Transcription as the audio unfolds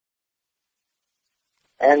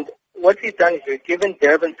And what we've done is we've given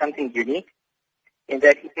Durban something unique in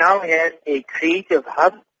that it now has a creative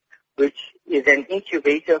hub, which is an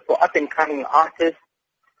incubator for up-and-coming artists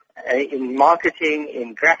in marketing,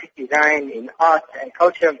 in graphic design, in arts and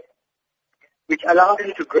culture, which allows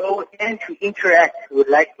them to grow and to interact with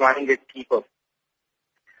like-minded people.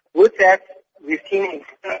 With that, we've seen an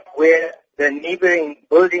instance where the neighboring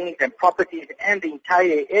buildings and properties and the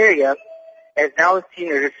entire area has now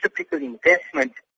seen a reciprocal investment